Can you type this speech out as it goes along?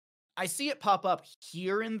I see it pop up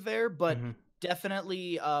here and there, but Mm-hmm.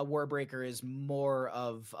 definitely Warbreaker is more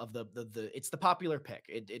of the it's the popular pick.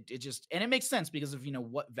 It just, and it makes sense because of, you know,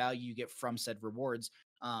 what value you get from said rewards.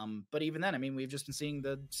 But even then, I mean, we've just been seeing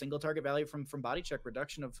the single target value from body check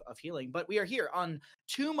reduction of healing. But we are here on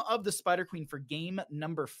Tomb of the Spider Queen for game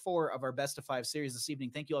number 4 of our best of 5 series this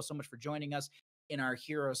evening. Thank you all so much for joining us in our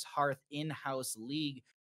Heroes Hearth in-house league,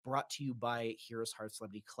 brought to you by Heroes Hearth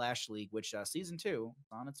Celebrity Clash League, which season 2 is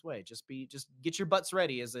on its way. Just get your butts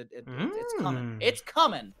ready, as it's coming. It's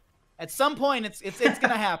coming. At some point, it's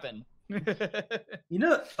gonna happen. You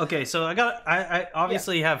know, okay, so I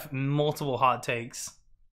obviously have multiple hot takes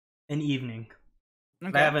in evening.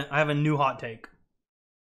 Okay. I have a new hot take.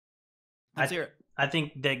 Let's hear it. I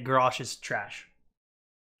think that Garrosh is trash.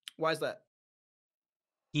 Why is that?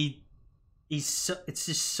 It's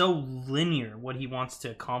just so linear what he wants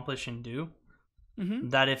to accomplish and do,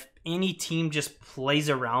 that if any team just plays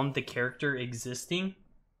around the character existing,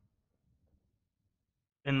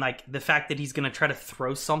 and like the fact that he's gonna try to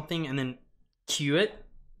throw something and then cue it,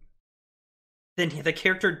 then the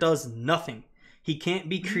character does nothing. He can't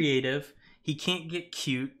be creative. He can't get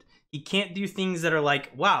cute. He can't do things that are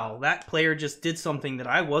like, wow, that player just did something that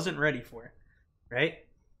I wasn't ready for, right?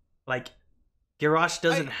 Like, Garrosh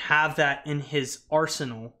doesn't have that in his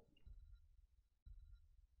arsenal.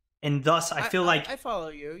 And thus, I feel like... I follow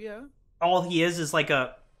you, yeah. All he is like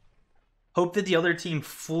a... Hope that the other team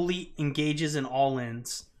fully engages in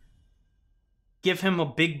all-ins. Give him a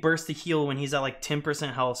big burst of heal when he's at like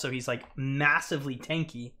 10% health, so he's like massively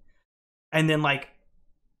tanky. And then like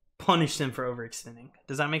punish them for overextending.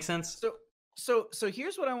 Does that make sense? So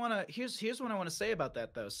here's what I want to here's what I want to say about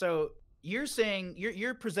that though. So you're saying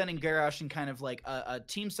you're presenting Garrosh in kind of like a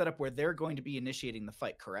team setup where they're going to be initiating the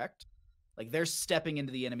fight, correct? Like they're stepping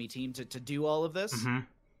into the enemy team to do all of this.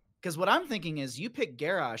 Because what I'm thinking is you pick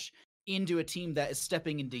Garrosh into a team that is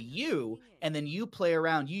stepping into you, and then you play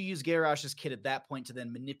around. You use Garrosh's kit at that point to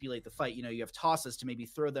then manipulate the fight. You know, you have tosses to maybe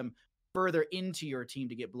throw them further into your team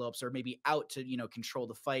to get blowups, or maybe out to, you know, control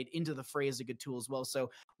the fight. Into the fray is a good tool as well.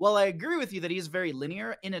 So while I agree with you that he's very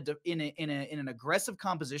linear in an aggressive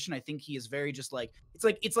composition, I think he is very just like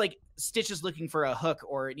it's like Stitch is looking for a hook,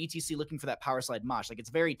 or an ETC looking for that power slide mosh. Like it's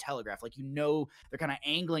very telegraphed. Like, you know, they're kind of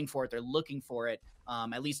angling for it, they're looking for it.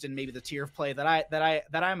 At least in maybe the tier of play that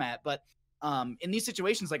I'm at. But in these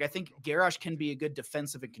situations, like I think Garrosh can be a good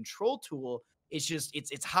defensive and control tool. It's just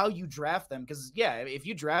it's how you draft them, because if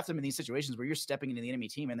you draft them in these situations where you're stepping into the enemy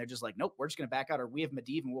team and they're just like, nope, we're just gonna back out, or we have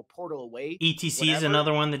Medivh and we'll portal away. ETC is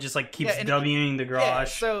another one that just like keeps Wing the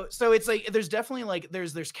Garrosh. Yeah, so it's like there's definitely like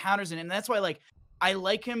there's counters in it, and that's why like I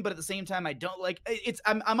like him, but at the same time I don't like it's.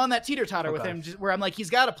 I'm on that teeter-totter with him, where I'm like, he's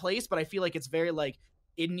got a place, but I feel like it's very like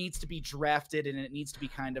it needs to be drafted, and it needs to be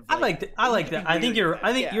kind of like, I like that. I think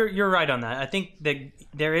you're right on that. I think that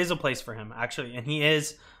there is a place for him, actually, and he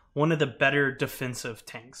is one of the better defensive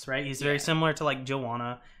tanks, right? He's very similar to like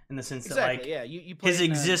Joanna in the sense that like you his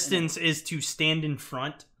existence is to stand in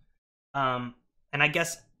front. And I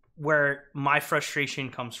guess where my frustration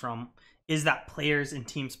comes from is that players and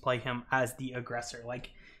teams play him as the aggressor, like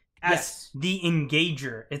as the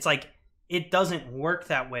engager. It's like, it doesn't work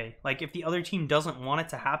that way. Like if the other team doesn't want it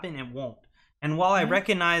to happen, it won't. And while I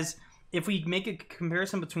recognize if we make a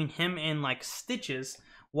comparison between him and like Stitches,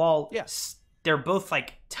 while they're both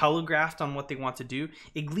like telegraphed on what they want to do,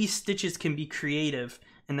 at least Stitches can be creative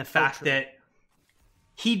in the fact that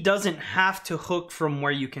he doesn't have to hook from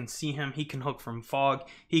where you can see him. He can hook from fog.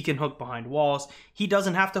 He can hook behind walls. He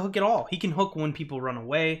doesn't have to hook at all. He can hook when people run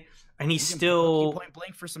away, and he's still point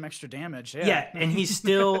blank for some extra damage. Yeah, and he's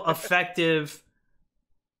still effective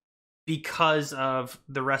because of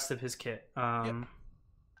the rest of his kit.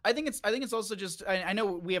 I think it's also just, I know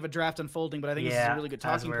we have a draft unfolding, but I think this is a really good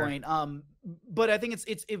talking point. But I think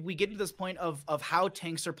it's if we get to this point of how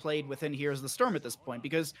tanks are played within Heroes of the Storm at this point,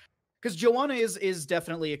 because Joanna is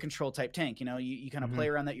definitely a control type tank. You know, you kind of play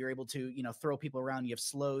around that. You're able to, you know, throw people around. You have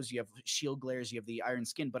slows, you have shield glares, you have the iron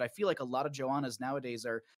skin. But I feel like a lot of Joannas nowadays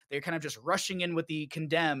they're kind of just rushing in with the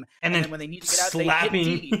condemn, and then when they need to get out, slapping.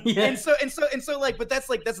 They hit D. And so like, but that's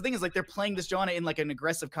the thing is like they're playing this Joanna in like an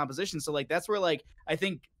aggressive composition. So like that's where like I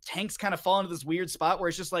think tanks kind of fall into this weird spot where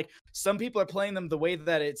it's just like some people are playing them the way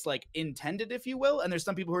that it's like intended, if you will, and there's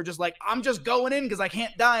some people who are just like, I'm just going in because I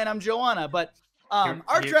can't die and I'm Joanna. But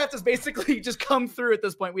our draft has basically just come through at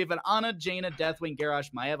this point. We have an Ana, Jaina, Deathwing,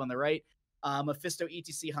 Garrosh, Maiev on the right, Mephisto,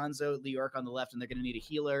 ETC, Hanzo, Leorc on the left, and they're going to need a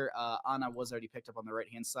healer. Ana was already picked up on the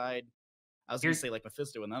right-hand side. I was going to say like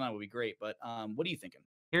Mephisto, and then that would be great. But what are you thinking?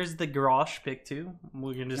 Here's the Garrosh pick too.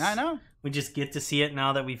 We can just, I know. We just get to see it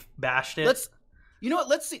now that we've bashed it. You know what?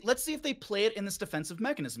 Let's see if they play it in this defensive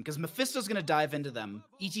mechanism, because Mephisto's going to dive into them.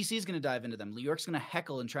 ETC is going to dive into them. Leork's going to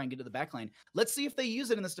heckle and try and get to the backline. Let's see if they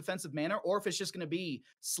use it in this defensive manner, or if it's just going to be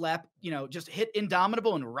slap, just hit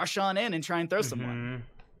Indomitable and rush on in and try and throw someone.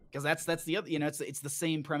 Because that's the other, it's the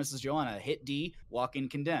same premise as Joanna. Hit D, walk in,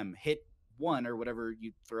 condemn. Hit 1 or whatever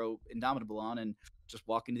you throw Indomitable on, and just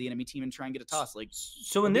walk into the enemy team and try and get a toss.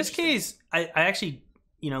 So in this case, I actually,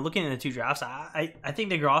 looking at the 2 drafts, I think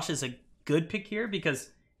the Garrosh is a good pick here,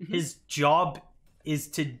 because his job is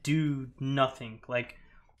to do nothing. Like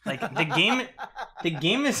the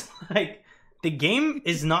game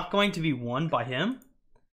is not going to be won by him.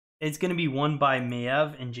 It's going to be won by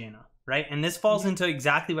Maev and Jaina, right? And this falls into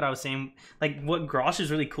exactly what I was saying. Like, what Garrosh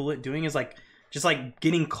is really cool at doing is just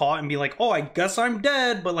getting caught and be like, oh, I guess I'm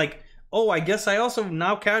dead, but oh, I guess I also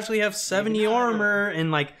now casually have 70 armor,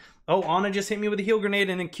 and oh, Ana just hit me with a heal grenade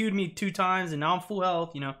and then queued me 2 times, and now I'm full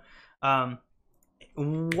health,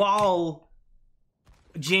 while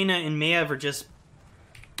Jaina and Maev are just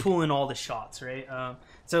pulling all the shots, right?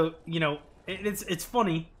 So it's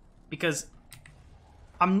funny, because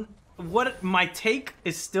my take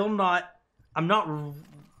is still not, I'm not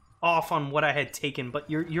off on what I had taken, but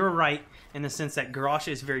you're right in the sense that Garrosh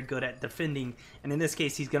is very good at defending, and in this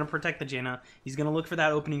case he's going to protect the Jaina, he's going to look for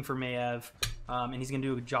that opening for Maev, and he's going to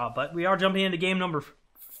do a good job. But we are jumping into game number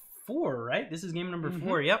 4, right? This is game number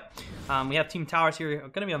 4. Yep. We have Team Towers here,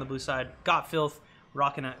 going to be on the blue side. Got Filth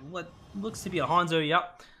rocking at what looks to be a Hanzo.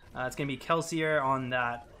 Yep. It's going to be Kelsier on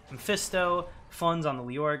that Mephisto, Funds on the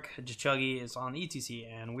Leork, Chuggy is on the ETC,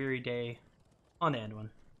 and Weary Day on the end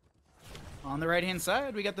one. On the right-hand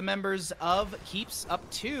side, we got the members of Keeps up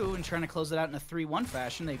 2 and trying to close it out in a 3-1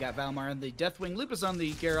 fashion. They got Valmar on the Deathwing, Lupus on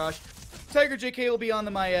the Garrosh, Tiger JK will be on the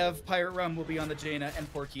Maev, Pirate Rum will be on the Jaina,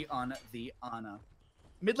 and Porky on the Ana.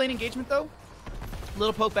 Mid lane engagement, though,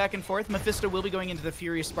 little poke back and forth. Mephisto will be going into the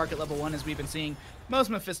Furious Spark at level 1, as we've been seeing most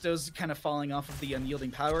Mephistos kind of falling off of the unyielding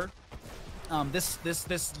power. This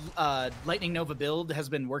Lightning Nova build has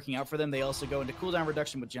been working out for them. They also go into cooldown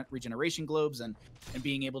reduction with regeneration globes and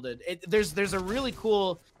being able to. There's a really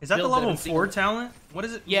cool. Is that the level 4 talent? What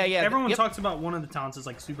is it? Yeah. Everyone talks about one of the talents is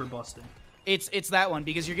super busted. It's that one,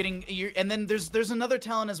 because and then there's another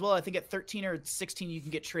talent as well. I think at 13 or 16 you can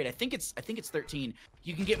get trade. I think it's 13.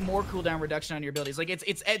 You can get more cooldown reduction on your abilities.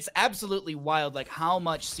 It's absolutely wild, how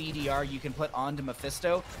much CDR you can put onto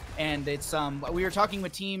Mephisto. And it's we were talking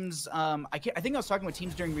with teams. I think I was talking with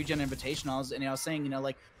teams during Regen Invitationals, and I was saying,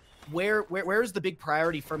 where is the big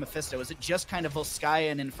priority for Mephisto? Is it just kind of Volskaya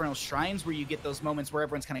and Infernal Shrines, where you get those moments where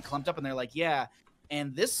everyone's kind of clumped up and they're like, yeah.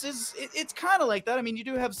 And this is, it's kind of like that. I mean, you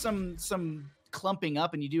do have some clumping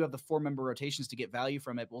up, and you do have the 4-member rotations to get value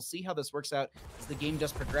from it. We'll see how this works out as the game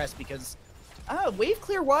does progress, because wave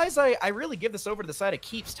clear wise, I really give this over to the side of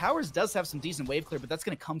Keeps. Towers does have some decent wave clear, but that's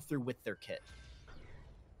going to come through with their kit.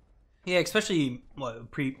 Yeah, especially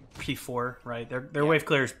pre-4, right? Their wave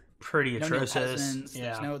clear is pretty atrocious.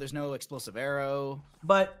 Yeah. There's no explosive arrow.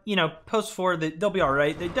 But, post 4, they'll be all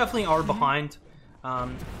right. They definitely are behind.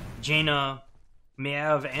 Jaina,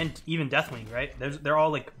 Maev, and even Deathwing, right? They're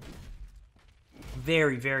all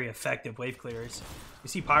very, very effective wave clearers. You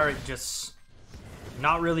see Pirate just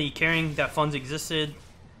not really caring that Funds existed.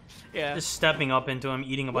 Yeah. Just stepping up into him,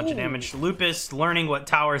 eating a bunch of damage. Lupus learning what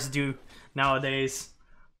towers do nowadays.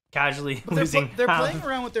 Casually losing. They're playing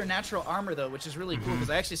around with their natural armor, though, which is really cool, because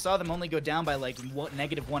I actually saw them only go down by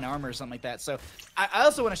 -1 armor or something like that. So I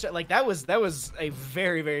also want to show, that was a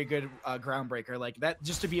very, very good groundbreaker. That,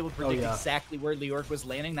 just to be able to predict exactly where Leork was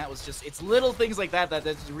landing, that was just, it's little things like that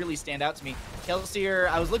really stand out to me. Kelsier,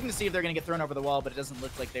 I was looking to see if they're going to get thrown over the wall, but it doesn't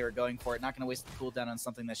look like they were going for it. Not going to waste the cooldown on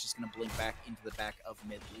something that's just going to blink back into the back of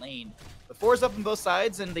mid lane. The 4's up on both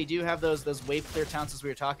sides, and they do have those wave clear talents as we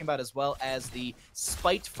were talking about, as well as the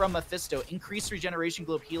Spite from Mephisto. Increased regeneration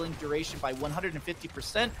globe healing duration by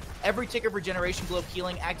 150%. Every tick of regeneration globe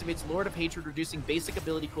healing activates Lord of Hatred, reducing basic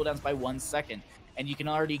ability cooldowns by 1 second. And you can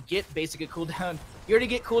already get basic cooldown. You already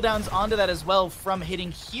get cooldowns onto that as well from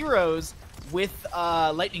hitting heroes with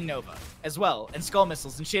Lightning Nova as well, and Skull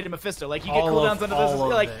Missiles and Shaded Mephisto. You get cooldowns onto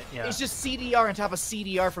those. It's just CDR on top of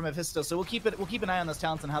CDR from Mephisto. So we'll keep an eye on those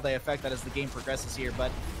talents and how they affect that as the game progresses here.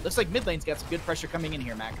 But looks like mid lane's got some good pressure coming in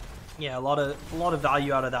here, Mac. Yeah, a lot of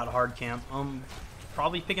value out of that hard camp.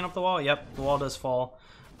 Probably picking up the wall. Yep, the wall does fall.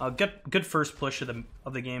 Good first push of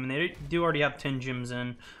the game, and they do already have 10 gyms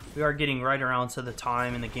in. We are getting right around to the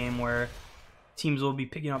time in the game where teams will be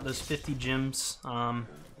picking up those 50 gyms.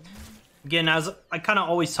 Again, as I kind of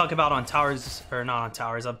always talk about on Towers, or not on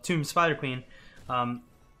Towers, Tomb Spider Queen, kind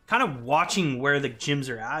of watching where the gyms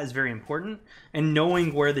are at is very important, and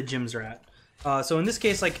knowing where the gyms are at. So in this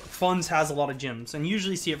case, like, Funds has a lot of gems, and you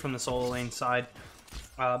usually see it from the solo lane side.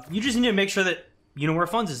 You just need to make sure that you know where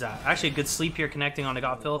Funds is at. Actually, a good sleep here connecting onto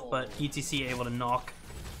Godfilth, but ETC able to knock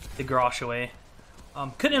the Garrosh away.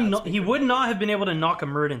 He would not have been able to knock a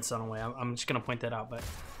Muradin Sun away. I'm just gonna point that out, but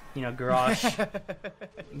you know, Garrosh,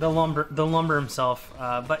 the lumber himself.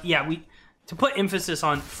 But yeah, to put emphasis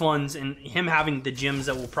on Funds and him having the gems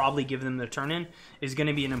that will probably give them the turn in is going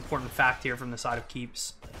to be an important fact here from the side of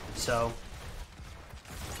Keeps. So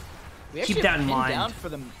keep that in mind. Down for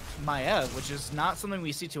the Maya, which is not something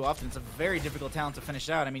we see too often. It's a very difficult talent to finish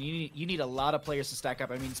out. I mean, you need a lot of players to stack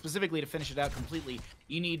up. I mean, specifically to finish it out completely,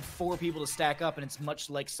 you need 4 people to stack up, and it's much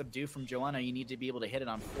like Subdue from Joanna. You need to be able to hit it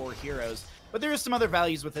on 4 heroes. But there is some other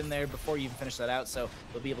values within there before you even finish that out, so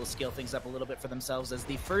they'll be able to scale things up a little bit for themselves, as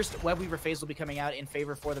the first Web Weaver phase will be coming out in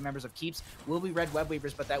favor for the members of Keeps. Will be red Web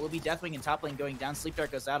Weavers, but that will be Deathwing and top lane going down. Sleep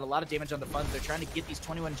Dart goes out. A lot of damage on the Funds. They're trying to get these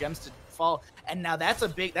 21 gems to fall, and now that's a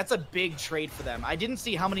big trade for them. I didn't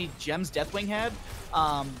see how many gems Deathwing had,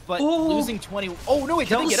 but losing 20. Oh no, wait,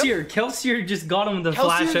 did they get him? Kelsier just got him with the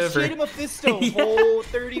flash over. Kelsier him a Fisto. Yeah. Whole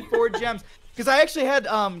 34 gems. Because I actually had,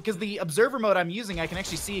 because the observer mode I'm using, I can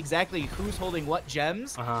actually see exactly who's holding what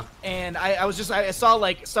gems. And I saw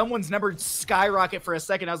like someone's number skyrocket for a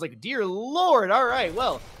second. I was like, dear Lord, all right,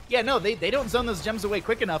 well, yeah, no, they don't zone those gems away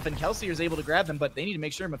quick enough, and Kelsier is able to grab them, but they need to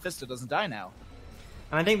make sure Mephisto doesn't die now.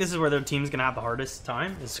 And I think this is where their team's going to have the hardest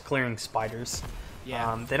time, is clearing spiders.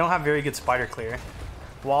 Yeah. They don't have very good spider clear.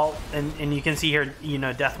 And you can see here, you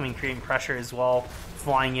know, Deathwing creating pressure as well,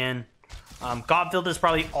 flying in. Godfield is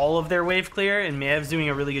probably all of their wave clear, and Maev's doing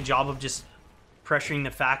a really good job of just pressuring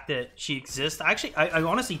the fact that she exists. Actually, I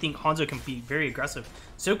honestly think Hanzo can be very aggressive.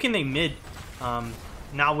 So can they mid,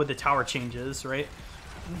 now with the tower changes, right?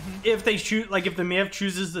 If they shoot, like if the Maev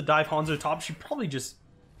chooses to dive Hanzo top, she probably just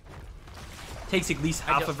takes at least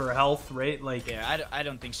half of her health, right? Like, yeah, I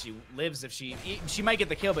don't think she lives if she might get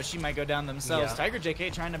the kill, but she might go down themselves. Yeah. Tiger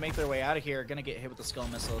JK trying to make their way out of here, gonna get hit with the skull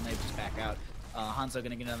missile, and they just back out. Hanzo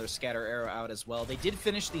going to get another scatter arrow out as well. They did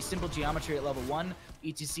finish the simple geometry at level 1.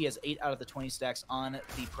 ETC has 8 out of the 20 stacks on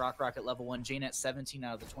the proc rock at level 1. Jane at 17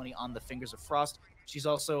 out of the 20 on the Fingers of Frost. She's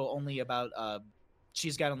also only about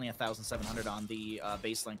she's got only 1,700 on the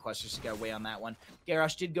baseline quest. She's got way on that one.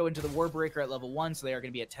 Garrosh did go into the Warbreaker at level 1, so they are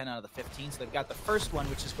going to be at 10 out of the 15. So they've got the first one,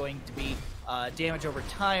 which is going to be damage over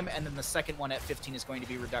time, and then the second one at 15 is going to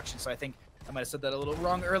be reduction. So I think I might have said that a little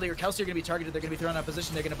wrong earlier. Kelsier are going to be targeted. They're going to be thrown out of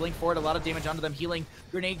position. They're going to blink forward. A lot of damage onto them. Healing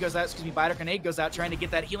grenade goes out. Excuse me, Biter grenade goes out, trying to get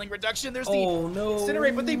that healing reduction. There's the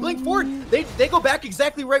incinerate, but they blink forward. They go back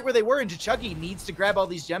exactly right where they were, and Chuggy needs to grab all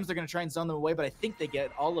these gems. They're going to try and zone them away, but I think they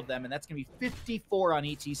get all of them, and that's going to be 54 on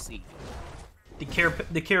ETC.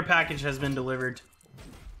 The care package has been delivered,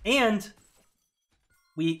 and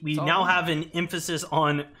we now have an emphasis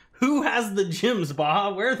on who has the gems,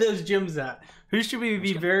 Baha. Where are those gems at? Who should we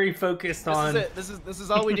be very focused on? This is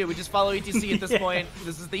all we do. We just follow ETC at this point.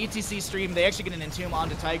 This is the ETC stream. They actually get an Entomb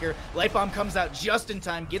onto Tiger. Light Bomb comes out just in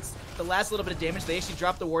time, gets the last little bit of damage. They actually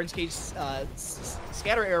drop the Warden's Cage.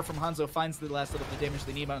 Scatter Arrow from Hanzo finds the last little bit of damage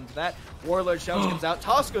they need onto that. Warlord Challenge comes out.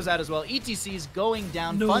 Toss goes out as well. ETC is going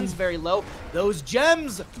down. Funds very low. Those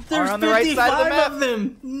gems are on the right side of the map. There's 55 of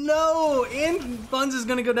them. No, and Funds is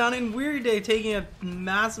going to go down, and Weary Day taking a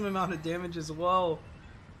massive amount of damage as well.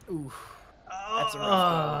 Ooh. That's a rough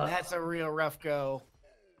go. That's a real rough go.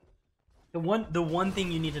 The one thing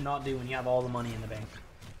you need to not do when you have all the money in the bank.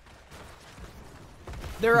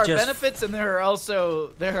 There are benefits, and there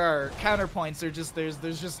are counterpoints.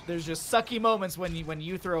 There's just sucky moments when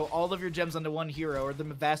you throw all of your gems onto one hero, or the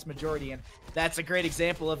vast majority, and that's a great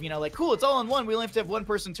example of, you know, like, cool, it's all in one. We only have to have one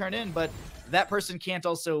person turn in, but that person can't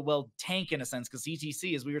also, well, tank in a sense, because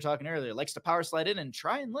ETC, as we were talking earlier, likes to power slide in and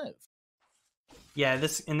try and live. Yeah,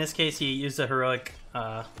 in this case, he used a heroic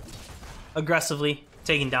aggressively,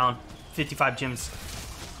 taking down 55 gems.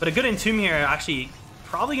 But a good Entomb here, actually,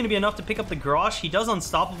 probably going to be enough to pick up the Garrosh. He does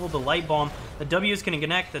Unstoppable, the Light Bomb. The W is going to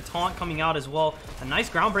connect, the Taunt coming out as well. A nice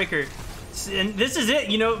Groundbreaker. And this is it,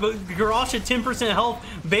 you know, Garrosh at 10% health,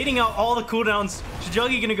 baiting out all the cooldowns.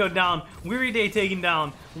 Shijagi going to go down. Weary Day taken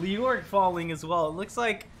down. Leoric falling as well. It looks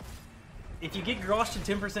like if you get Garrosh to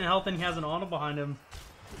 10% health and he has an auto behind him,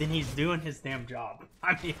 then he's doing his damn job.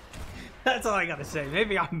 I mean, that's all I gotta say.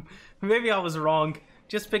 Maybe I was wrong.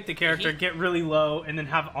 Just pick the character, get really low, and then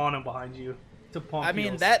have Ana behind you to pump. I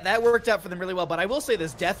mean, that worked out for them really well. But I will say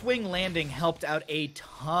this: Deathwing landing helped out a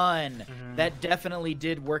ton. That definitely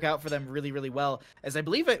did work out for them really, really well. As I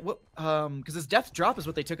believe it, because his Death Drop is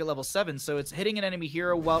what they took at level 7, so it's hitting an enemy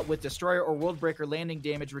hero while with Destroyer or Worldbreaker landing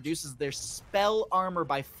damage reduces their spell armor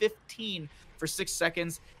by 15. for 6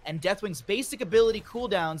 seconds, and Deathwing's basic ability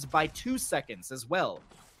cooldowns by 2 seconds as well.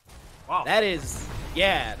 Wow. That is,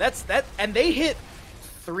 yeah, that's that, and they hit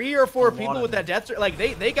 3 or 4 people with that death drop. Like,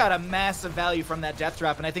 they got a massive value from that death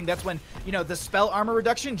drop, and I think that's when, you know, the spell armor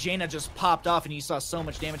reduction, Jaina just popped off, and you saw so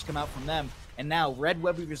much damage come out from them. And now Red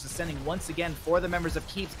Web Weavers ascending once again for the members of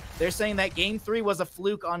Keeps. They're saying that game 3 was a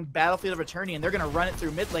fluke on Battlefield of Eternity, and they're going to run it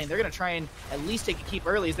through mid lane. They're going to try and at least take a keep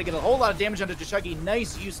early as they get a whole lot of damage onto Jashuggy.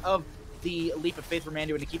 Nice use of the Leap of Faith for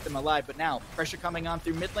Manduin to keep them alive. But now, pressure coming on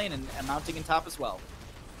through mid lane and mounting in top as well.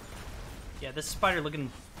 Yeah, this Spider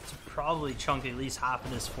looking to probably chunk at least half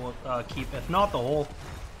of this full, keep, if not the whole.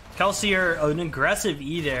 Kelsier, an aggressive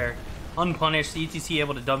E there. Unpunished, ETC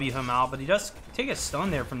able to W him out, but he does take a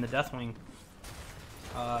stun there from the Deathwing.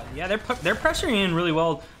 Yeah, they're pressuring in really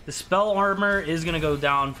well. The spell armor is going to go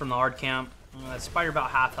down from the hard camp. Spider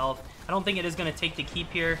about half health. I don't think it is going to take the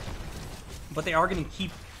keep here, but they are going to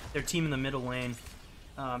keep their team in the middle lane.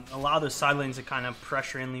 Allow those side lanes to kind of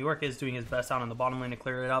pressure in. Leoric is doing his best out on the bottom lane to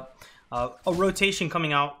clear it up. A rotation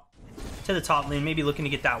coming out to the top lane, maybe looking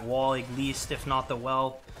to get that wall at least, if not the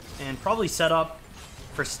well, and probably set up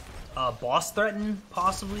for boss threaten,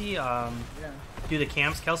 possibly. Do the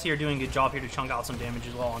camps. Kelsey are doing a good job here to chunk out some damage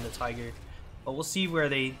as well on the Tiger. But we'll see where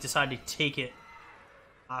they decide to take it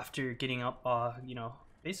after getting up, you know,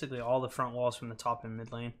 basically all the front walls from the top and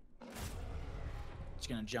mid lane. Just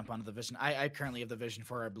gonna jump onto the vision. I currently have the vision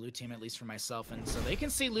for our blue team, at least for myself, and so they can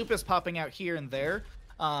see Lupus popping out here and there.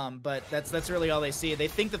 But that's really all they see. They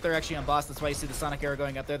think that they're actually on boss. That's why you see the Sonic Arrow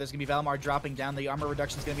going up there. There's going to be Valimar dropping down. The armor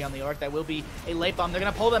reduction is going to be on the Orc. That will be a Light Bomb. They're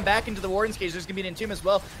going to pull them back into the Warden's Cage. There's going to be an Entomb as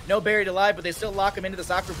well. No Buried Alive, but they still lock him into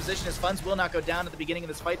this awkward position. His funds will not go down at the beginning of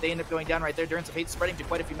this fight. They end up going down right there. Durance of Hate spreading to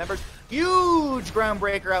quite a few members. Huge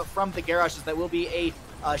Groundbreaker out from the Garroshes. That will be a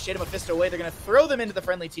Shade of Mephisto away. They're going to throw them into the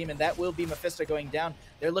friendly team, and that will be Mephisto going down.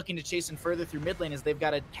 They're looking to chase in further through mid lane as they've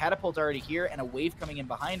got a catapult already here and a wave coming in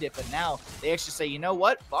behind it. But now they actually say, you know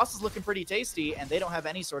what? Boss is looking pretty tasty, and they don't have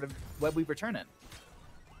any sort of Web Weaver turn-in.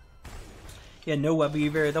 Yeah, no Web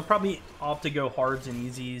Weaver. They'll probably opt to go hards and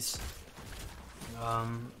easies.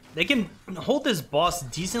 They can hold this boss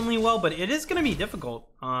decently well, but it is going to be difficult.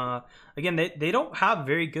 Again, they don't have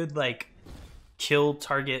very good, like, kill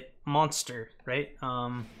target monster, right?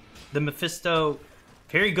 The Mephisto,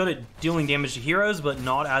 very good at dealing damage to heroes, but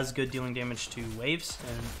not as good dealing damage to waves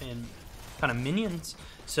and kind of minions.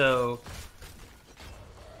 So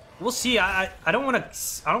we'll see. I don't want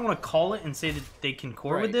to call it and say that they can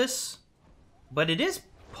core with this, but it is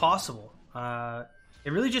possible.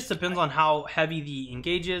 It really just depends on how heavy the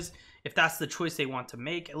engage is. If that's the choice they want to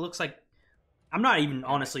make, it looks like I'm not even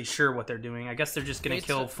honestly sure what they're doing. I guess they're just gonna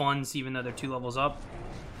kill funds even though they're 2 levels up.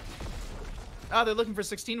 Oh, they're looking for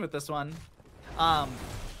 16 with this one. It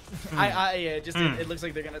looks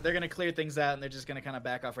like they're gonna clear things out and they're just gonna kind of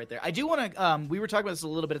back off right there. I do want to. We were talking about this a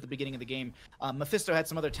little bit at the beginning of the game. Mephisto had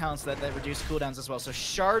some other talents that reduce cooldowns as well. So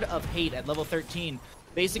Shard of Hate at level 13.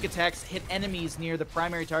 Basic attacks hit enemies near the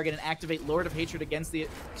primary target and activate Lord of Hatred against the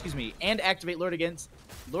activate Lord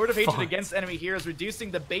of Hatred against enemy heroes,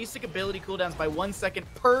 reducing the basic ability cooldowns by 1 second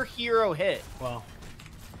per hero hit. Wow.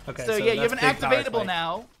 Okay. So yeah, you have an activatable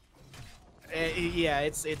now. Yeah,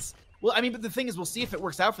 it's well, I mean, but the thing is, we'll see if it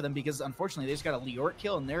works out for them because unfortunately they just got a Leoric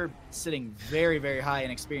kill and they're sitting very, very high in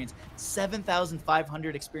experience.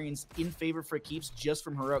 7,500 experience in favor for Keeps just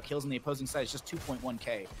from heroic kills on the opposing side. It's just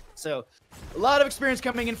 2.1k. So a lot of experience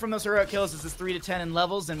coming in from those heroic kills as it's 3 to 10 in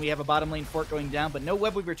levels, and we have a bottom lane fort going down, but no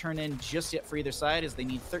Web Weaver turn in just yet for either side as they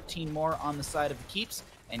need 13 more on the side of the Keeps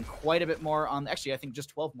and quite a bit more on, actually I think just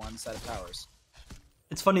 12 more on the side of Towers.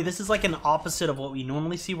 It's funny, this is like an opposite of what we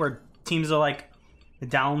normally see where teams are like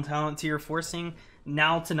down talent tier forcing.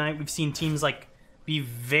 Now tonight we've seen teams like be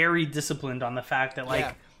very disciplined on the fact that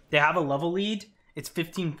like they have a level lead, it's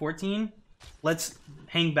 15-14, let's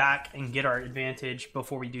hang back and get our advantage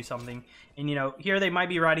before we do something. And you know, here they might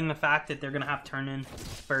be riding the fact that they're gonna have turn in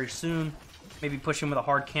very soon, maybe pushing with a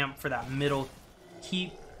hard camp for that middle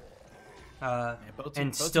keep,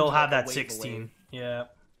 and still have that 16.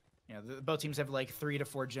 Yeah, both teams have like 3 to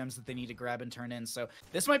 4 gems that they need to grab and turn in. So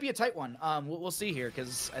this might be a tight one. We'll see here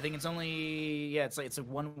because I think it's only it's a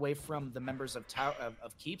one way from the members of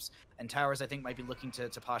Keeps, and Towers I think might be looking to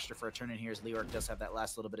posture for a turn in here as Leoric does have that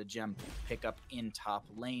last little bit of gem pickup in top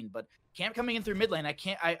lane. But camp coming in through mid lane,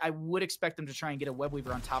 I would expect them to try and get a Web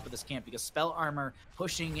Weaver on top of this camp because Spell Armor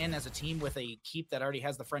pushing in as a team with a Keep that already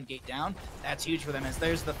has the front gate down, that's huge for them as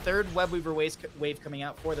there's the 3rd Web Weaver wave coming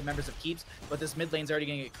out for the members of Keeps, but this mid lane's already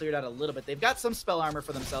going to get cleared out a little bit. They've got some Spell Armor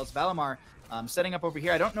for themselves. Valimar setting up over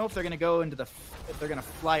here. I don't know if they're going to go into if they're going to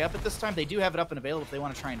fly up at this time. They do have it up and available if they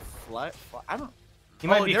want to try and fly. I don't He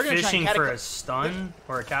might be they're gonna try and fishing for a stun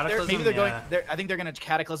or a cataclysm. Maybe they're going. I think they're going to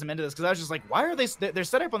cataclysm into this because I was just like, why are they? They're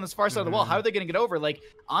set up on this far side of the wall. How are they going to get over? Like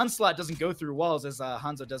Onslaught doesn't go through walls as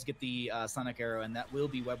Hanzo does get the Sonic Arrow, and that will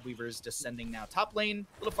be Web Weavers descending now. Top lane,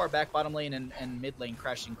 a little far back, bottom lane, and mid lane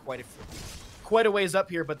crashing quite a ways up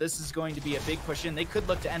here. But this is going to be a big push in. They could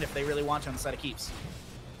look to end if they really want to on the side of keeps.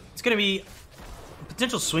 It's going to be a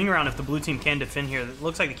potential swing around if the blue team can defend here. It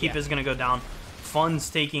looks like the keep is going to go down. Fun's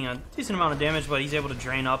taking a decent amount of damage, but he's able to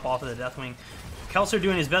drain up off of the Deathwing. Kelser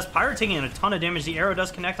doing his best. Pirate taking a ton of damage. The arrow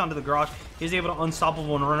does connect onto the garage. He's able to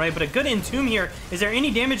unstoppable and run away, but a good entomb here. Is there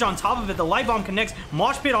any damage on top of it? The light bomb connects.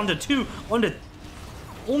 Mosh pit only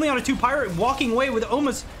onto 2. Pirate walking away with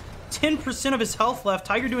almost 10% of his health left.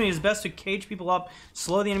 Tiger doing his best to cage people up,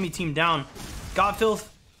 slow the enemy team down. Godfilth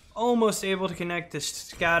almost able to connect the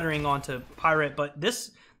scattering onto Pirate, but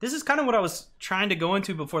this is kind of what I was trying to go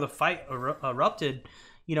into before the fight erupted.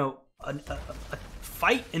 You know, a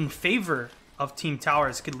fight in favor of Team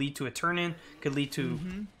Towers could lead to a turn-in, could lead to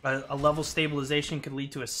a level stabilization, could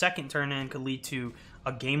lead to a second turn-in, could lead to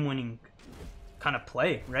a game-winning kind of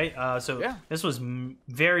play, right? This was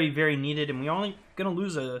very, very needed, and we're only going to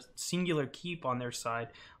lose a singular keep on their side.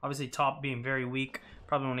 Obviously, top being very weak.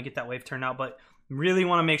 Probably want to get that wave turned out, but really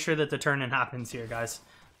want to make sure that the turn-in happens here, guys.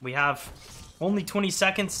 We have only 20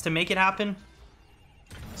 seconds to make it happen.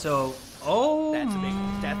 So, that's a big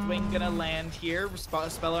Deathwing gonna land here.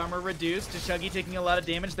 Spell armor reduced. Chuggy taking a lot of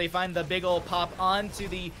damage. They find the big old pop onto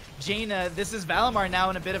the Jaina. This is Valimar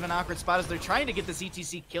now in a bit of an awkward spot as they're trying to get this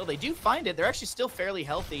ETC kill. They do find it. They're actually still fairly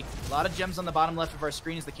healthy. A lot of gems on the bottom left of our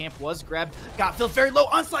screen as the camp was grabbed. Got filled very low.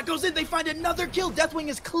 Onslaught goes in. They find another kill. Deathwing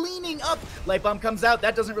is cleaning up. Light bomb comes out.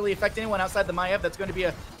 That doesn't really affect anyone outside the Maiev. That's going to be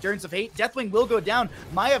a Endurance of Hate. Deathwing will go down.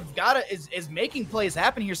 Maiev is making plays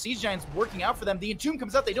happen here. Siege Giant's working out for them. The Entomb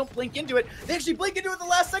comes out. They don't blink into it. They actually blink into it at the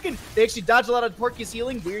last second. They actually dodge a lot of Porky's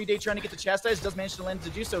healing. Weary Day trying to get the Chastise. Does manage to land to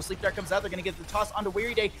do so. Sleep Dart comes out. They're going to get the toss onto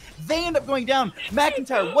Weary Day. They end up going down.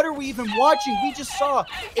 McIntyre, what are we even watching? We just saw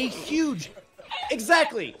a huge...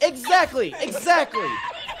 Exactly what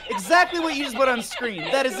you just put on screen.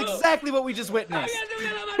 That is exactly what we just witnessed.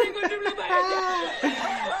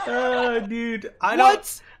 Oh, dude.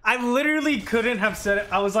 I literally couldn't have said it.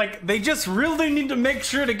 I was like, they just really need to make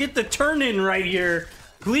sure to get the turn in right here.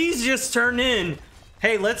 Please just turn in.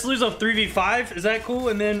 Hey, let's lose a 3v5. Is that cool?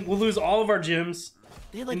 And then we'll lose all of our gems.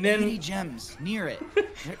 They had like 80 gems near it.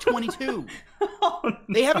 They're at 22. Oh, no.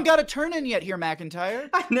 They haven't got a turn in yet here, McIntyre.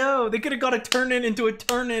 I know. They could have got a turn in into a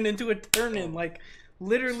turn in into a turn in. Like,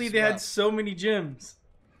 literally, they had so many gems.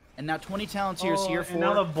 And now 20 Talenteers here for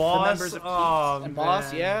now the boss. Members of Keeps and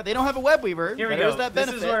Boss. Yeah, they don't have a Web Weaver. Here we go. That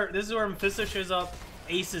benefit. This is where Mephisto shows up,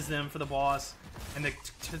 aces them for the boss, and they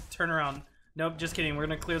turn around. Nope, just kidding. We're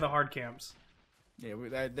gonna clear the hard camps. Yeah,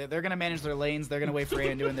 they're gonna manage their lanes. They're gonna wait for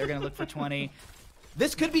Anduin, and they're gonna look for 20.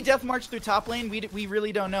 This could be Death March through top lane. We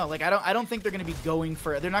really don't know. Like I don't think they're gonna be going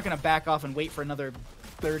for. They're not gonna back off and wait for another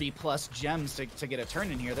 30+ gems to get a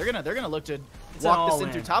turn in here. They're gonna look to walk this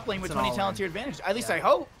in through top lane with 20 Talenteer advantage. At least I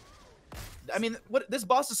hope. I mean, this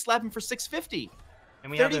boss is slapping for 650.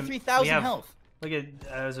 And we 33,000 health. Look at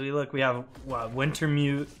as we look. We have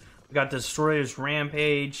Wintermute. We got Destroyer's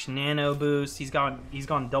Rampage, Nano Boost. He's gone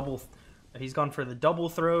double. He's gone for the double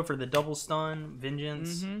throw, for the double stun,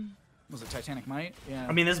 Vengeance. Was it Titanic Might? Yeah.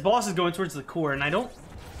 I mean, this boss is going towards the core, and I don't.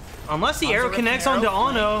 Unless the arrow connects onto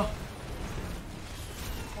Ano.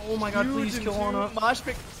 Oh my God! Please kill Ano. Mosh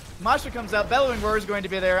pit comes out. Bellowing Roar is going to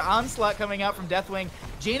be there. Onslaught coming out from Deathwing.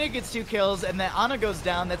 Jaina gets 2 kills, and then Ana goes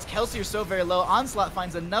down. That's Kelsey so very low. Onslaught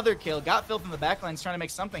finds another kill. Got Phil from the backlines trying to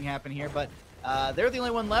make something happen here, but they're the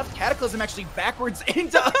only one left. Cataclysm actually backwards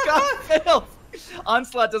into Phil.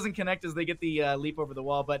 Onslaught doesn't connect as they get the leap over the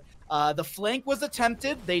wall, but the flank was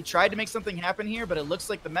attempted. They tried to make something happen here, but it looks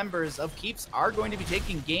like the members of Keeps are going to be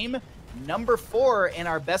taking game number 4 in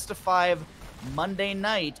our best of 5 Monday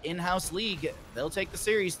night in-house league. They'll take the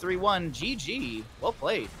series 3-1. GG. Well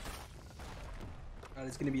played.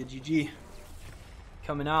 It's going to be a GG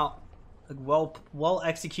coming out. A well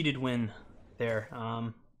executed win there. I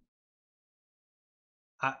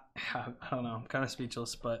don't know. I'm kind of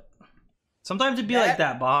speechless, but sometimes it'd be like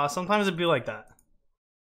that, Baha. Sometimes it'd be like that.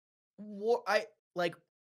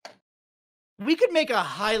 We could make a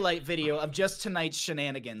highlight video of just tonight's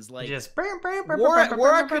shenanigans. Like just Warwick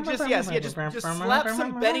could just slap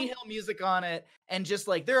some Benny Hill music on it, and just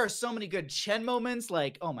like there are so many good Chen moments.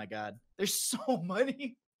 Like, oh my God, there's so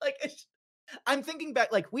many. Like I'm thinking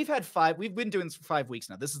back, like we've been doing this for 5 weeks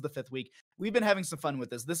now. This is the 5th week. We've been having some fun with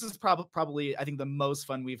this. This is probably, I think, the most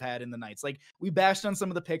fun we've had in the nights. Like we bashed on some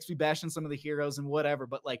of the picks, we bashed on some of the heroes and whatever,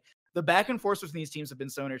 but like the back and forth between these teams have been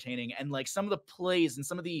so entertaining, and like some of the plays and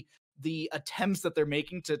some of the attempts that they're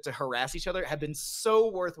making to harass each other have been so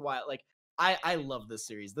worthwhile. Like I love this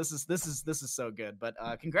series. This is so good. But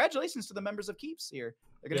congratulations to the members of Keeps here.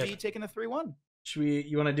 They're gonna be taking a 3-1.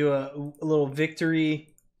 You want to do a little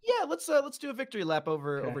victory? Yeah, let's do a victory lap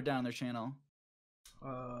over down their channel.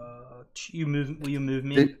 Will you move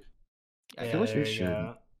me? I feel like you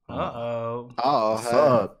should. Oh, what's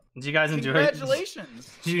up? Did you guys enjoy?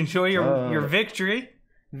 Congratulations! Did you enjoy your victory?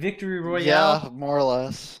 Victory Royale? Yeah, more or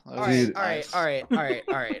less. All right.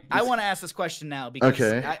 I want to ask this question now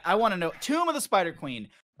because I want to know Tomb of the Spider Queen,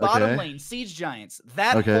 bottom lane, Siege Giants,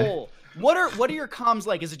 that hole. What are your comms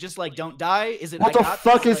like? Is it just like don't die? Is it what the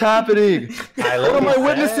fuck is happening? What am I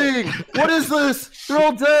witnessing? What is this? They're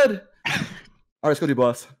all dead. All right, let's go do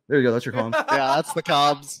boss. There you go. That's your comms. Yeah, that's the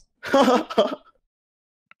comms.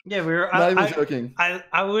 Yeah, we were. Not even joking.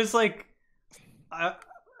 I was like,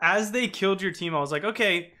 as they killed your team, I was like,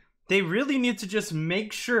 okay, they really need to just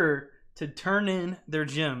make sure to turn in their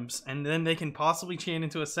gems, and then they can possibly chain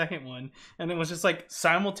into a second one. And it was just like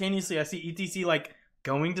simultaneously, I see ETC like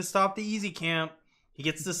going to stop the easy camp. He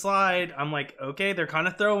gets the slide. I'm like, okay, they're kind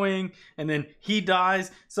of throwing, and then he dies.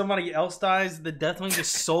 Somebody else dies. The Deathwing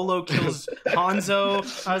just solo kills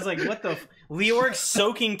Hanzo. I was like, what the? Leoric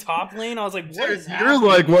soaking top lane. I was like, what is happening? You're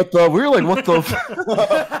like, what the? We were like, what the?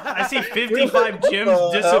 I see 55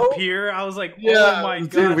 gems disappear. I was like, oh my god.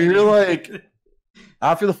 Dude, we were like,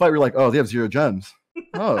 after the fight, we were like, oh, they have 0 gems.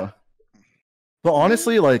 Oh. But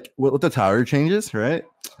honestly, like, with the tower changes, right?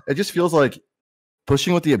 It just feels like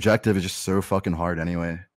pushing with the objective is just so fucking hard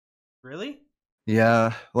anyway. Really?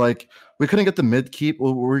 Yeah, like we couldn't get the mid keep.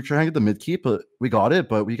 Well, we were trying to get the mid keep, but we got it.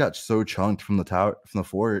 But we got so chunked from the tower, from the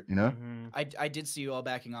fort. You know. Mm-hmm. I did see you all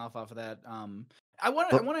backing off of that. I want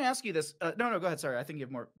to ask you this. No, go ahead. Sorry, I think you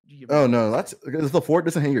have more. Oh no, that's because the fort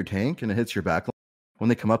doesn't hit your tank and it hits your backline. When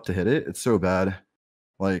they come up to hit it, it's so bad.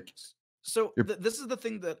 Like. So this is the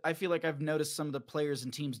thing that I feel like I've noticed some of the players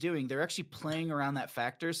and teams doing. They're actually playing around that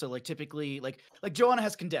factor. So like typically like Joanna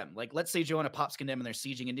has condemn. Like let's say Joanna pops condemn and they're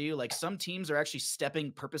sieging into you. Like some teams are actually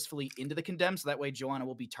stepping purposefully into the condemn, so that way Joanna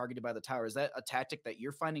will be targeted by the tower. Is that a tactic that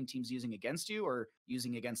you're finding teams using against you or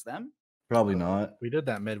using against them? Probably not. We did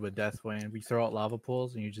that mid with Deathwing. We throw out lava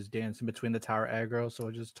pools and you just dance in between the tower aggro, so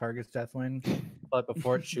it just targets Deathwing. But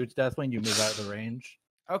before it shoots Deathwing, you move out of the range.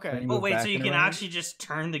 Okay. Oh wait, so you can actually just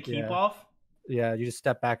turn the keep off? Yeah, you just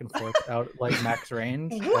step back and forth out like max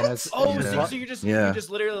range. So you're just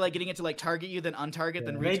literally like getting it to like target you, then untarget,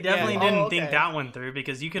 then reach. They definitely didn't think that one through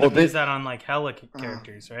because you could have used that on like hella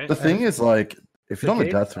characters, right? The thing is, like, if you don't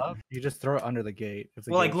have death, you just throw it under the gate.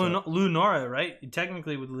 Well, like Lunara, right?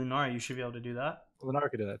 Technically, with Lunara, you should be able to do that. Lunara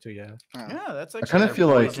could do that too, yeah. Yeah, that's actually. I kind of feel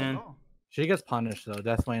like she gets punished though.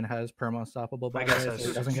 Deathwing has perma unstoppable. I guess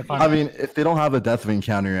so doesn't get punished. I mean, if they don't have a Deathwing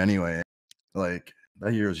counter anyway, like.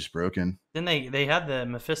 That hero's just broken. Then they had the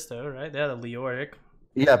Mephisto, right? They had a Leoric.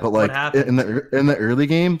 Yeah, but like in the early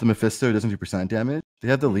game, the Mephisto doesn't do percent damage. They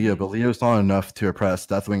had the Leo, but Leo's not enough to oppress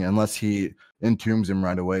Deathwing unless he entombs him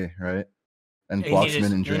right away, right? And blocks him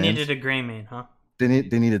in. They needed a Gray Main, huh? They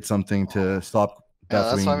needed something to stop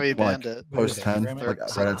Deathwing. That's why we banned it. Post 10, like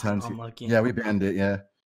right at 10. Yeah, we banned it. Yeah.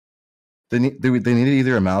 They needed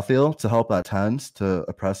either a Malthael to help at 10s to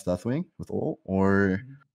oppress Deathwing with ult, or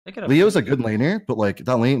Leo's a good laner, but like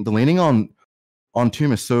the laning on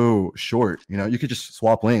Tomb is so short. You know, you could just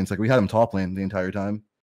swap lanes. Like we had him top lane the entire time.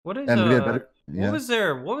 What is What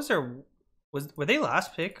was their? Were they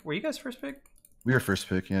last pick? Were you guys first pick? We were first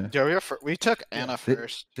pick. Yeah. Yeah, we took Anna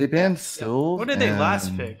first. They banned Sylve. What did they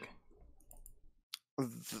last pick?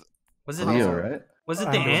 Was it Leo? Right? Was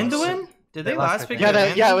it the Anduin? Did they last pick?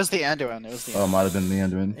 Yeah, it was the Anduin. Oh, it might have been the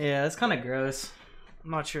Anduin. Yeah, it's kind of gross. I'm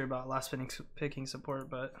not sure about last picking support,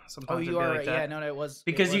 but sometimes you are right. Yeah, no, it was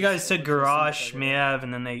because you guys said Garrosh, Maev,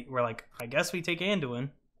 and then they were like, I guess we take Anduin.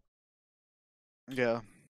 Yeah.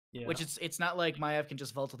 Which it's not like Maev can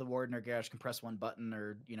just vault to the warden or Garrosh can press one button,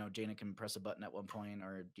 or Jaina can press a button at one point,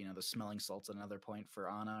 or the smelling salts at another point for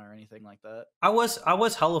Ana or anything like that. I was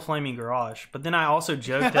hella flaming Garrosh, but then I also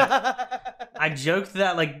joked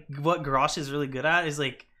that like what Garrosh is really good at is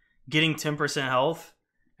like getting 10% health.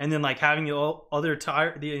 And then like having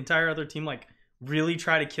the entire other team like really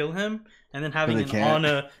try to kill him, and then having an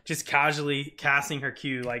Ana just casually casting her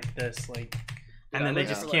Q like this, like, and then they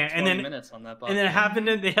just can't. And then it happened.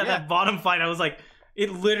 And they had that bottom fight. I was like,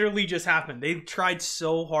 it literally just happened. They tried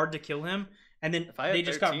so hard to kill him, and then they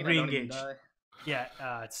just got re-engaged. Yeah,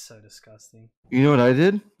 it's so disgusting. You know what I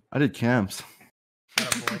did? I did camps.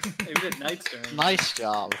 We did nights during. Nice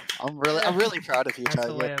job. I'm really proud of you, That's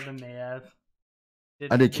the way Tiger. of the Mayev.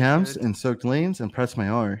 I did camps and soaked lanes and pressed my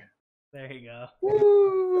R. There you go.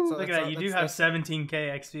 Woo! Look at that. You do have 17k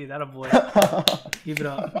XP. That'll boy. Keep it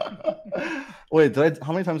up. Wait,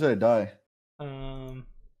 how many times did I die?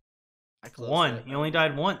 One. You only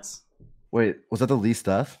died once. Wait, was that the least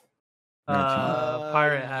death?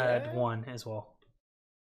 Pirate had one as well.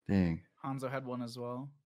 Dang. Hanzo had one as well.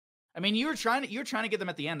 I mean, you were trying to get them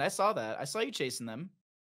at the end. I saw that. I saw you chasing them.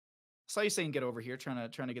 I saw you saying get over here, trying to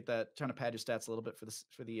pad your stats a little bit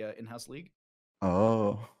for the in-house league.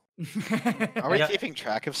 Oh. Are we keeping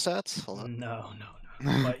track of stats? Hold on. No.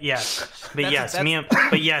 But yes, me and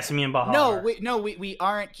Bahamut. We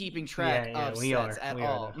aren't keeping track of we stats are. at We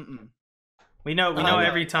all. are. We know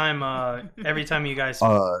every time you guys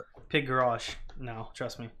pick Garage. No,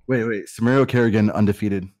 trust me. Wait. Samiro Kerrigan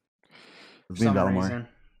undefeated. It was me and Some Valimar. reason.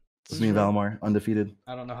 It was me and Valimar undefeated.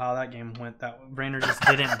 I don't know how that game went. That Rainer just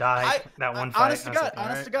didn't die that one fight.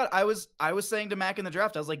 Honest to God, I was saying to Mac in the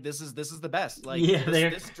draft, I was like, this is the best. Like, yeah,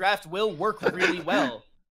 this draft will work really well.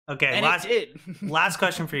 Okay, and it did. Last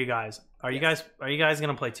question for you guys. Are you guys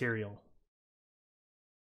gonna play Tyrael?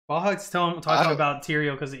 Bahut's talking about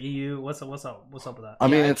Tyrael because of EU. What's up with that? I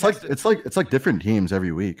mean, it's like different teams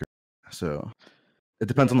every week, so it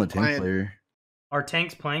depends on the tank player. Are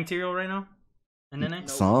tanks playing Tyrael right now?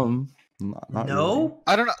 Some. Not no. Really.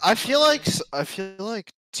 I don't know. I feel like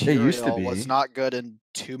Tyrael was not good in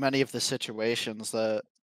too many of the situations that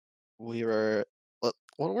we were.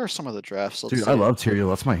 What were some of the drafts? Dude, I love Tyrael.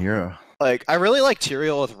 That's my hero. Like, I really like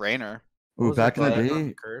Tyrael with Rainer. Ooh, back in the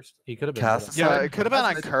day, Cursed. He could have been. Cast. Yeah, it could have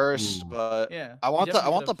been on Cursed, but yeah, I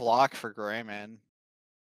want the block for Gray Man.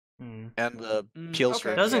 And the peel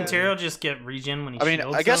strip. Doesn't Tyrael just get regen when he? I mean,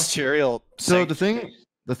 I guess Tyrael. So the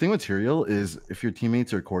thing with Tyrael is if your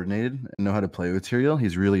teammates are coordinated and know how to play with Tyrael,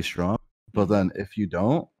 he's really strong. But then if you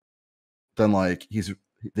don't, then like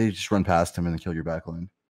they just run past him and kill your backline.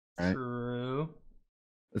 Right? True.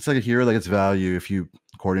 It's like a hero that gets value if you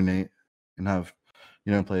coordinate and have,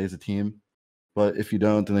 play as a team. But if you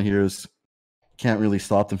don't, then the heroes can't really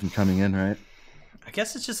stop them from coming in, right? I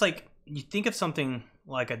guess it's just like you think of something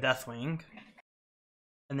like a Deathwing,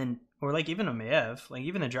 and then or like even a Mayev, like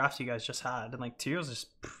even the draft you guys just had, and like Tyrael's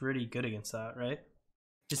just pretty good against that, right?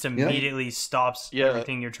 Just immediately stops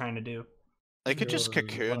everything you're trying to do. They could just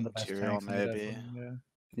cocoon Tyrael, maybe.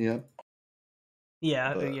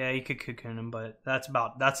 Yeah, you could cocoon him, but that's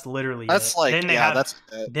literally that's it. like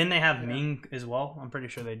Then they have Ming as well. I'm pretty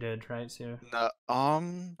sure they did, right? So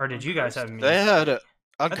or did you guys have Ming? They had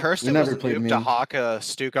on Cursed. We never played Ming. Dahaka,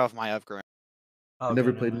 Stukov, Mayev, Grant. Okay,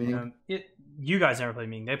 never played Ming. You guys never played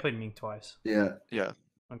Ming. They played Ming twice. Yeah.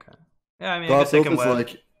 Okay. Yeah, I mean, I guess they can win.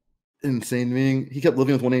 Like insane Ming. He kept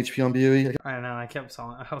living with 1 HP on BOE. I know. I kept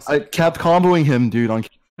selling. I kept comboing him, dude. On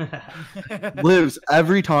lives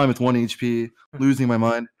every time with 1 HP, losing my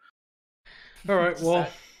mind. All right, well,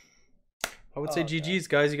 I would say GG's,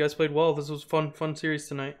 guys. You guys played well. This was fun series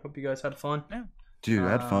tonight. Hope you guys had fun. Yeah. Dude,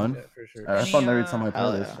 I had fun. Yeah, for sure. I had fun every time I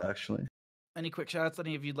played this, actually. Any quick shout outs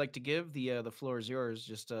any of you'd like to give? The floor is yours.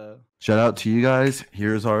 Just shout out to you guys,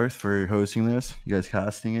 Heroes Hearth, for hosting this. You guys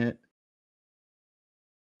casting it.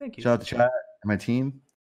 Thank you. Shout out to chat and my team.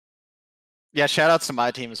 Yeah, shout outs to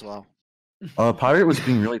my team as well. Pirate was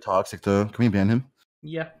being really toxic though. Can we ban him?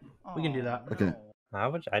 Yeah, we can do that. Okay.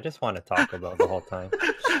 I just want to talk about the whole time.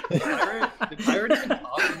 Did Pirate even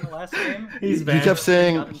talk in the last game?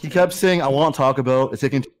 He kept saying, I want Taco Bell. It's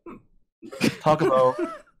taking Taco Bell.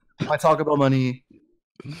 My Taco Bell money.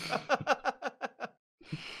 We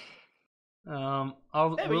got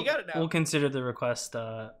it now. We'll consider the request,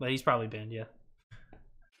 but he's probably banned, yeah.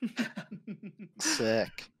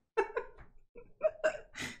 Sick.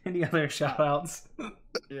 Any other shout outs?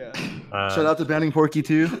 Yeah. Shout out to banning Porky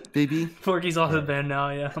too, baby. Porky's also banned now,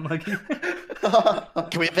 yeah. I'm lucky.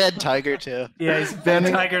 Can we ban Tiger too? Yeah, he's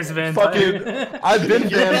banning. Tiger's banned. Fucking, I've been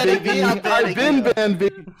banned, baby. I've been banned,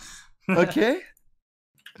 baby. Okay.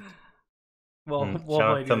 Well,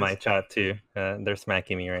 shout out to my chat too. They're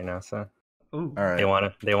smacking me right now, so ooh. All right. They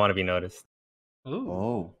want to be noticed.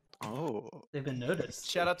 Ooh. Oh. They've been noticed.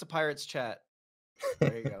 Shout out to Pirates chat.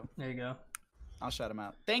 There you go. There you go. I'll shout them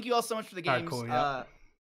out. Thank you all so much for the games. Cool, yeah.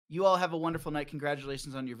 You all have a wonderful night.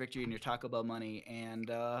 Congratulations on your victory and your Taco Bell money. And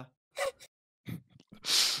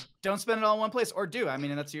don't spend it all in one place, or do. I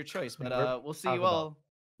mean, that's your choice. But we'll see you all.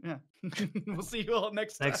 Yeah, we'll see you all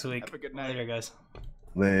next week. Have a good night. Later, guys.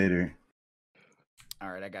 Later. All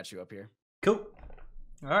right, I got you up here. Cool.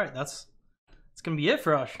 All right, that's gonna be it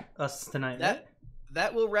for us tonight.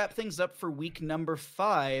 that will wrap things up for week number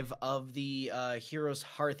 5 of the Heroes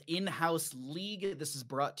Hearth in-house league. This is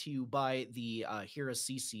brought to you by the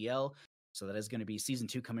HeroesCCL. So that is going to be season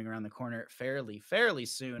 2 coming around the corner fairly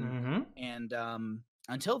soon. And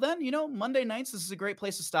until then, you know, Monday nights, this is a great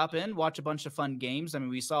place to stop in, watch a bunch of fun games. I mean,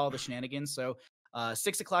 we saw all the shenanigans. So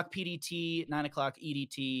 6 o'clock PDT, 9 o'clock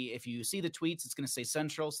EDT. If you see the tweets, it's going to say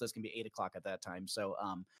Central. So that's going to be 8 o'clock at that time. So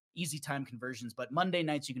easy time conversions. But Monday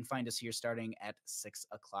nights, you can find us here starting at 6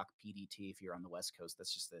 o'clock PDT if you're on the West Coast.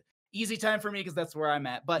 That's just the easy time for me because that's where I'm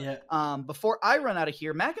at. But before I run out of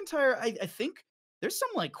here, McIntyre, I think there's some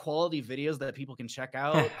like quality videos that people can check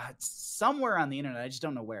out somewhere on the internet. I just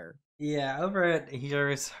don't know where. Yeah, over at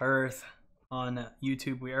Heroes Hearth on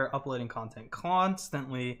YouTube, we are uploading content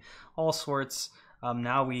constantly, all sorts.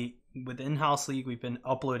 Now with in-house league, we've been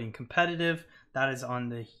uploading competitive. That is on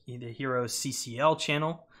the HeroesCCL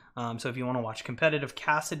channel. So if you want to watch competitive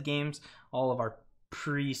casted games, all of our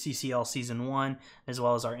pre-CCL season 1, as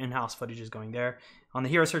well as our in-house footage is going there. On the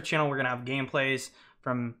Heroes Hearth channel, we're gonna have gameplays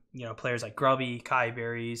from players like Grubby, Kai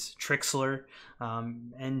Berries, Trixler,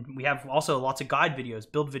 and we have also lots of guide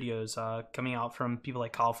videos, build videos coming out from people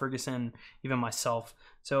like Kyle Ferguson, even myself.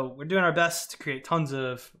 So we're doing our best to create tons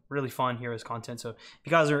of really fun Heroes content. So if you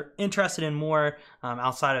guys are interested in more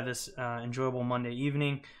outside of this enjoyable Monday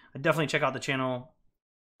evening, definitely check out the channel.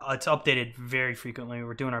 It's updated very frequently.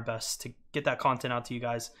 We're doing our best to get that content out to you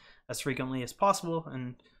guys as frequently as possible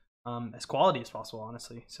and as quality as possible,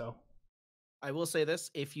 honestly. So I will say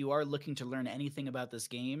this, if you are looking to learn anything about this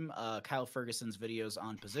game, Kyle Ferguson's videos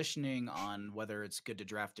on positioning, on whether it's good to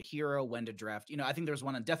draft a hero, when to draft, I think there's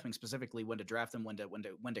one on Deathwing specifically, when to draft them,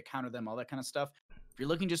 when to counter them, all that kind of stuff. If you're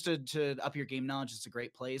looking just to up your game knowledge, it's a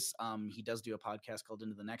great place. He does do a podcast called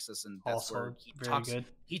Into the Nexus, and that's also where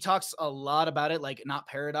he talks a lot about it. Like Not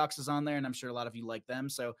Paradox is on there, and I'm sure a lot of you like them.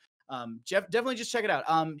 So Jeff, definitely just check it out.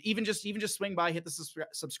 Even just swing by, hit the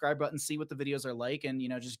subscribe button, see what the videos are like, and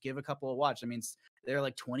just give a couple a watch. I mean, they're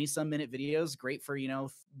like 20-some minute videos, great for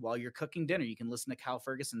while you're cooking dinner. You can listen to Kyle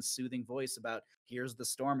Ferguson's soothing voice about here's the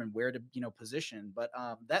storm and where to position. But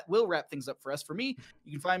that will wrap things up for us. For me,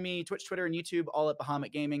 you can find me Twitch, Twitter, and YouTube, all at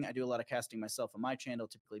Bahamut Gaming. I do a lot of casting myself on my channel,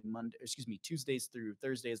 typically Tuesdays through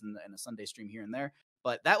Thursdays, and a Sunday stream here and there.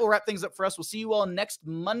 But that will wrap things up for us. We'll see you all next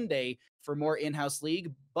Monday for more in-house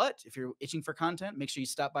league. But if you're itching for content, make sure you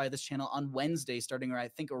stop by this channel on Wednesday, starting I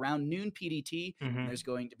think around noon PDT. There's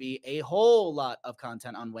going to be a whole lot of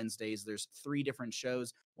content on Wednesdays. There's 3 different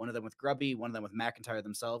shows. One of them with Grubby, one of them with McIntyre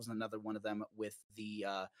themselves, and another one of them with the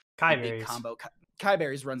Kai Berries combo. Kai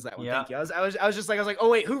Berries runs that one. Yeah. Thank you. I was like, oh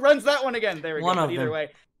wait, who runs that one again? There we go. But either way.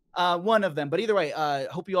 One of them. But either way,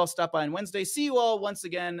 hope you all stop by on Wednesday. See you all once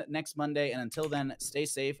again next Monday. And until then, stay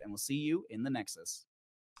safe, and we'll see you in the Nexus.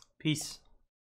 Peace.